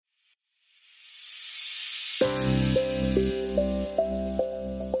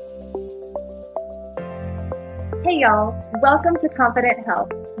Hey y'all, welcome to Confident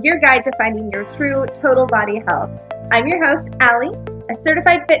Health, your guide to finding your true total body health. I'm your host, Allie, a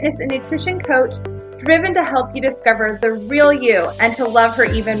certified fitness and nutrition coach driven to help you discover the real you and to love her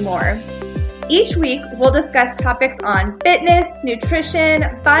even more. Each week, we'll discuss topics on fitness, nutrition,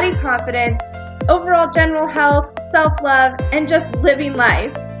 body confidence, overall general health, self-love, and just living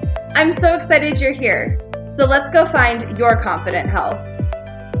life. I'm so excited you're here. So let's go find your confident health.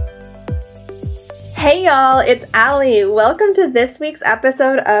 Hey y'all, it's Allie. Welcome to this week's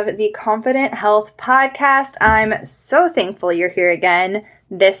episode of the Confident Health Podcast. I'm so thankful you're here again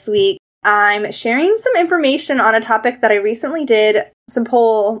this week. I'm sharing some information on a topic that I recently did some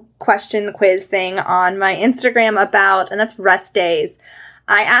poll question quiz thing on my Instagram about, and that's rest days.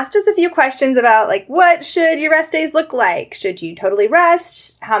 I asked us a few questions about what should your rest days look like? Should you totally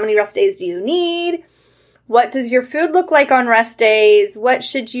rest? How many rest days do you need? What does your food look like on rest days? What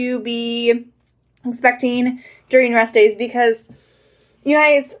should you be expecting during rest days? Because, you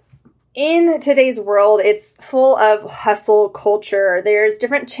guys, in today's world, it's full of hustle culture. There's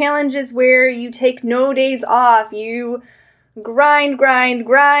different challenges where you take no days off. You grind,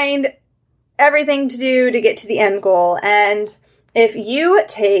 everything to do to get to the end goal. And if you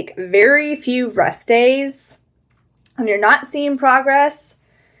take very few rest days and you're not seeing progress,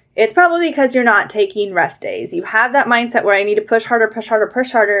 it's probably because you're not taking rest days. You have that mindset where I need to push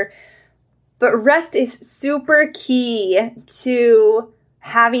harder. But rest is super key to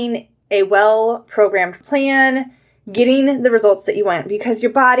having a well-programmed plan, getting the results that you want, because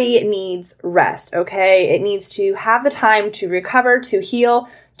your body needs rest, okay? It needs to have the time to recover, to heal,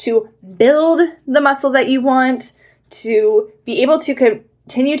 to build the muscle that you want, to be able to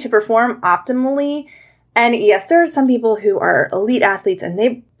continue to perform optimally. And yes, there are some people who are elite athletes and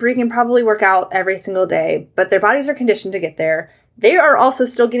they freaking probably work out every single day, but their bodies are conditioned to get there. They are also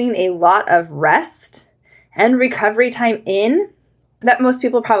still getting a lot of rest and recovery time in that most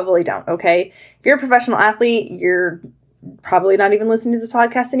people probably don't, okay? If you're a professional athlete, you're probably not even listening to this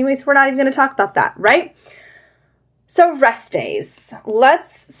podcast anyway, so we're not even going to talk about that, right? So rest days.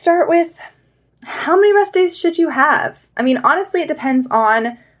 Let's start with how many rest days should you have? I mean, honestly, it depends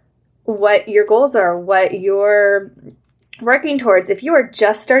on what your goals are, what you're working towards. If you are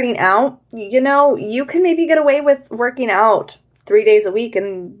just starting out, you can maybe get away with working out 3 days a week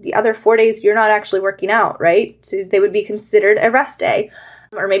and the other 4 days you're not actually working out, right? So they would be considered a rest day.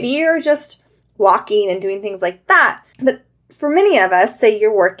 Or maybe you're just walking and doing things like that. But for many of us, say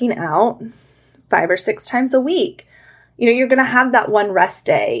you're working out 5 or 6 times a week, you're going to have that one rest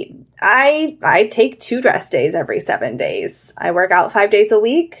day. I take 2 rest days every 7 days. I work out 5 days a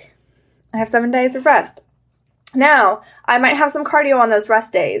week. I have 7 days of rest. Now, I might have some cardio on those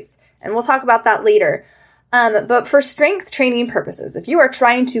rest days, and we'll talk about that later. But for strength training purposes, if you are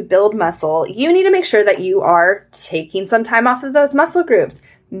trying to build muscle, you need to make sure that you are taking some time off of those muscle groups,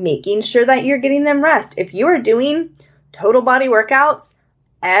 making sure that you're getting them rest. If you are doing total body workouts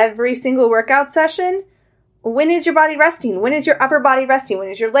every single workout session, when is your body resting? When is your upper body resting? When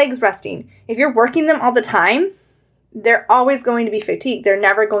is your legs resting? If you're working them all the time, they're always going to be fatigued. They're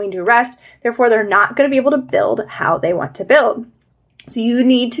never going to rest. Therefore, they're not going to be able to build how they want to build. So you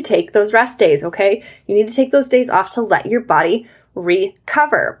need to take those rest days, okay? You need to take those days off to let your body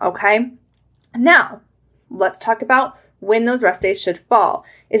recover, okay? Now, let's talk about when those rest days should fall.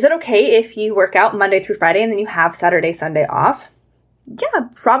 Is it okay if you work out Monday through Friday and then you have Saturday, Sunday off? Yeah,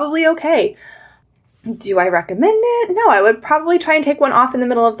 probably okay. Do I recommend it? No, I would probably try and take one off in the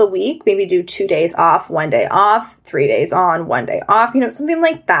middle of the week. Maybe do 2 days off, 1 day off, 3 days on, 1 day off, something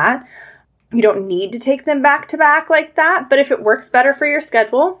like that. You don't need to take them back to back like that, but if it works better for your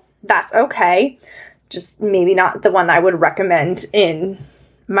schedule, that's okay. Just maybe not the one I would recommend in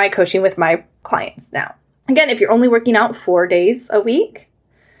my coaching with my clients now. Again, if you're only working out 4 days a week,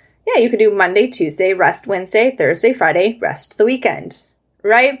 yeah, you could do Monday, Tuesday, rest Wednesday, Thursday, Friday, rest the weekend,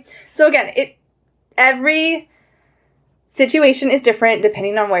 right? So again, every situation is different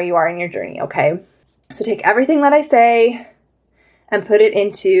depending on where you are in your journey, okay? So take everything that I say and put it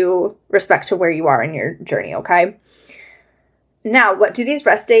into respect to where you are in your journey, okay? Now, what do these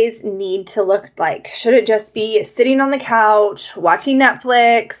rest days need to look like? Should it just be sitting on the couch, watching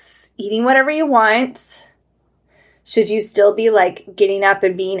Netflix, eating whatever you want? Should you still be getting up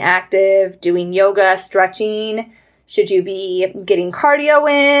and being active, doing yoga, stretching? Should you be getting cardio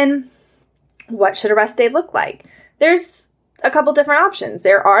in? What should a rest day look like? There's a couple different options.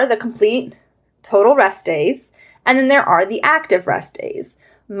 There are the complete total rest days, and then there are the active rest days.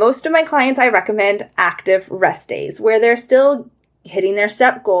 Most of my clients, I recommend active rest days where they're still hitting their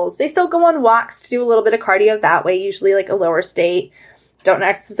step goals. They still go on walks to do a little bit of cardio that way, usually a lower state Don't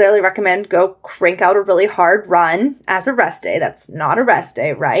necessarily recommend go crank out a really hard run as a rest day. That's not a rest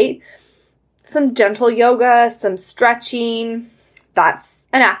day, right? Some gentle yoga, some stretching. That's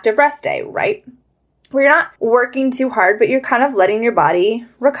an active rest day, right? Where you're not working too hard, but you're kind of letting your body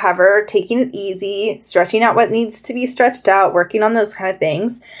recover, taking it easy, stretching out what needs to be stretched out, working on those kind of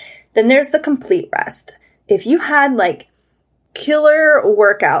things. Then there's the complete rest. If you had like killer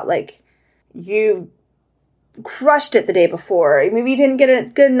workout, like you crushed it the day before, maybe you didn't get a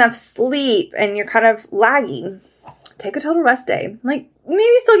good enough sleep and you're kind of lagging, take a total rest day. Like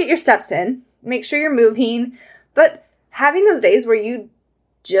maybe still get your steps in, make sure you're moving, but having those days where you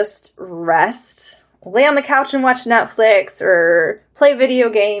just rest, lay on the couch and watch Netflix or play video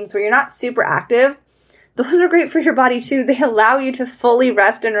games where you're not super active, those are great for your body too. They allow you to fully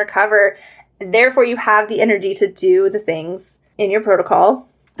rest and recover. And therefore, you have the energy to do the things in your protocol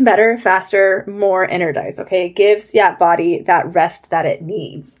better, faster, more energized, okay? It gives that body that rest that it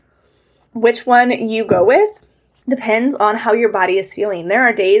needs. Which one you go with depends on how your body is feeling. There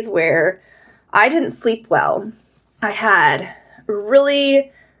are days where I didn't sleep well. I had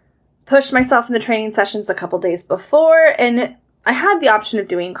really pushed myself in the training sessions a couple days before, and I had the option of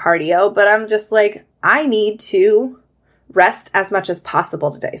doing cardio, but I'm just like, I need to rest as much as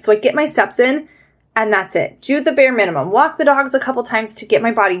possible today. So I get my steps in, and that's it. Do the bare minimum. Walk the dogs a couple times to get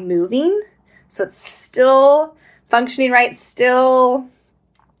my body moving, so it's still functioning right, still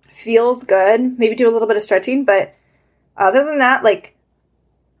feels good. Maybe do a little bit of stretching, but other than that, like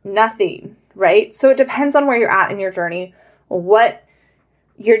nothing, right? So it depends on where you're at in your journey, what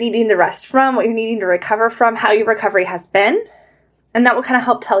you're needing the rest from, what you're needing to recover from, how your recovery has been. And that will kind of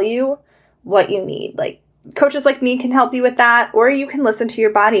help tell you what you need. Like coaches like me can help you with that, or you can listen to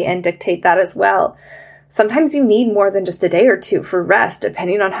your body and dictate that as well. Sometimes you need more than just a day or two for rest,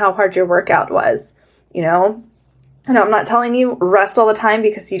 depending on how hard your workout was, you know? And I'm not telling you rest all the time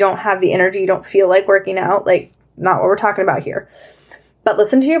because you don't have the energy, you don't feel like working out. Like, not what we're talking about here. But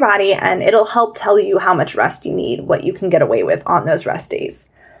listen to your body and it'll help tell you how much rest you need, what you can get away with on those rest days.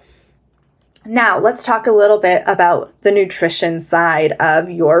 Now, let's talk a little bit about the nutrition side of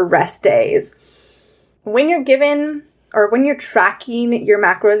your rest days. When you're given or when you're tracking your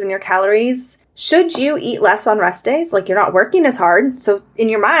macros and your calories, should you eat less on rest days? Like you're not working as hard. So in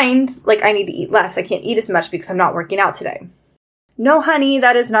your mind, like I need to eat less. I can't eat as much because I'm not working out today. No, honey,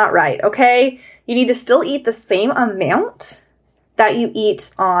 that is not right. Okay. You need to still eat the same amount that you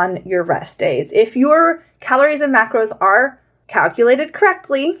eat on your rest days. If your calories and macros are calculated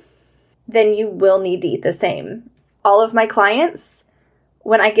correctly, then you will need to eat the same. All of my clients,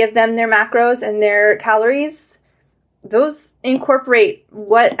 when I give them their macros and their calories, those incorporate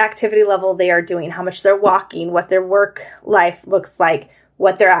what activity level they are doing, how much they're walking, what their work life looks like,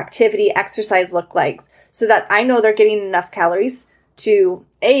 what their activity, exercise look like, so that I know they're getting enough calories to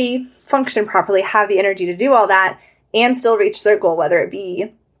A, function properly, have the energy to do all that, and still reach their goal, whether it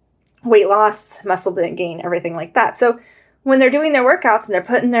be weight loss, muscle gain, everything like that. So when they're doing their workouts and they're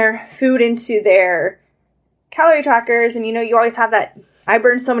putting their food into their calorie trackers, and you always have that, I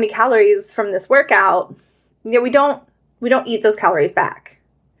burned so many calories from this workout, we don't eat those calories back.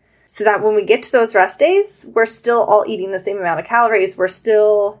 So that when we get to those rest days, we're still all eating the same amount of calories. We're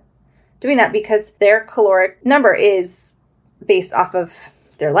still doing that because their caloric number is based off of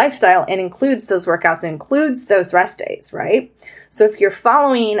their lifestyle and includes those workouts, and includes those rest days, right? So if you're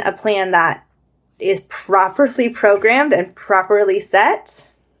following a plan that is properly programmed and properly set,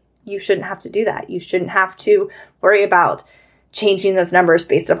 you shouldn't have to do that. You shouldn't have to worry about changing those numbers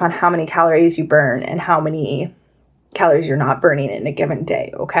based upon how many calories you burn and how many calories you're not burning in a given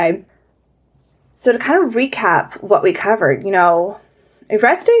day, okay? So to kind of recap what we covered,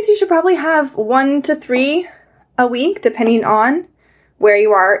 rest days you should probably have 1 to 3 a week, depending on where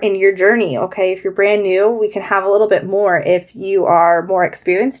you are in your journey, okay? If you're brand new, we can have a little bit more. If you are more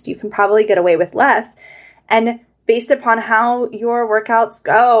experienced, you can probably get away with less. And based upon how your workouts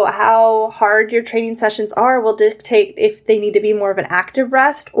go, how hard your training sessions are, will dictate if they need to be more of an active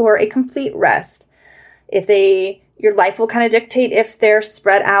rest or a complete rest. Your life will kind of dictate if they're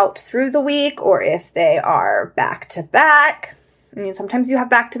spread out through the week or if they are back to back. Sometimes you have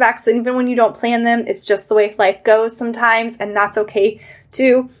back-to-backs, and even when you don't plan them, it's just the way life goes sometimes, and that's okay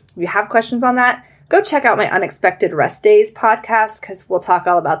too. If you have questions on that, go check out my Unexpected Rest Days podcast, because we'll talk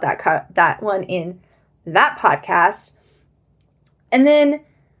all about that one in that podcast. And then,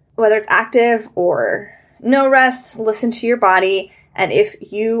 whether it's active or no rest, listen to your body, and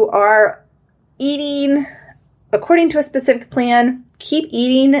if you are eating according to a specific plan, keep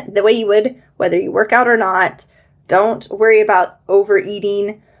eating the way you would whether you work out or not. Don't worry about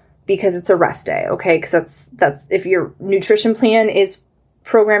overeating because it's a rest day, okay? Because that's if your nutrition plan is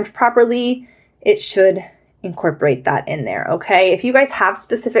programmed properly, it should incorporate that in there, okay? If you guys have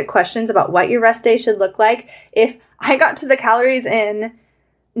specific questions about what your rest day should look like, if I got to the calories in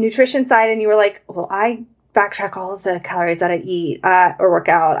nutrition side and you were like, well, I backtrack all of the calories that I eat or work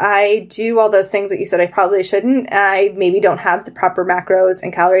out, I do all those things that you said I probably shouldn't, I maybe don't have the proper macros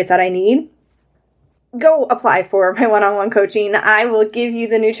and calories that I need, go apply for my one-on-one coaching. I will give you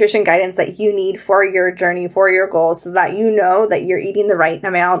the nutrition guidance that you need for your journey, for your goals, so that you know that you're eating the right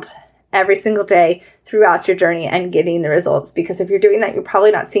amount every single day throughout your journey and getting the results. Because if you're doing that, you're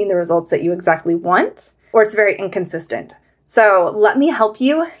probably not seeing the results that you exactly want, or it's very inconsistent. So let me help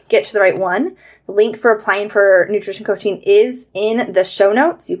you get to the right one. The link for applying for nutrition coaching is in the show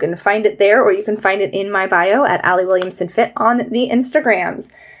notes. You can find it there, or you can find it in my bio at Allie Williamson Fit on the Instagrams.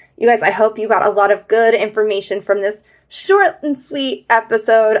 You guys, I hope you got a lot of good information from this short and sweet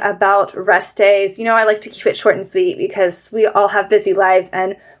episode about rest days. You know, I like to keep it short and sweet because we all have busy lives,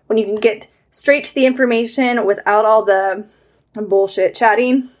 and when you can get straight to the information without all the bullshit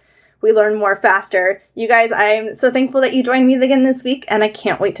chatting, we learn more faster. You guys, I'm so thankful that you joined me again this week, and I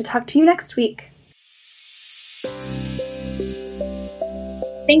can't wait to talk to you next week.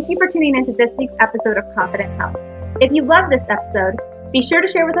 Thank you for tuning into this week's episode of Confident Health. If you love this episode, be sure to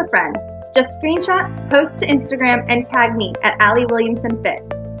share with a friend. Just screenshot, post to Instagram, and tag me at Allie Williamson Fit.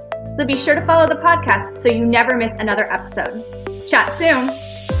 So be sure to follow the podcast so you never miss another episode. Chat soon.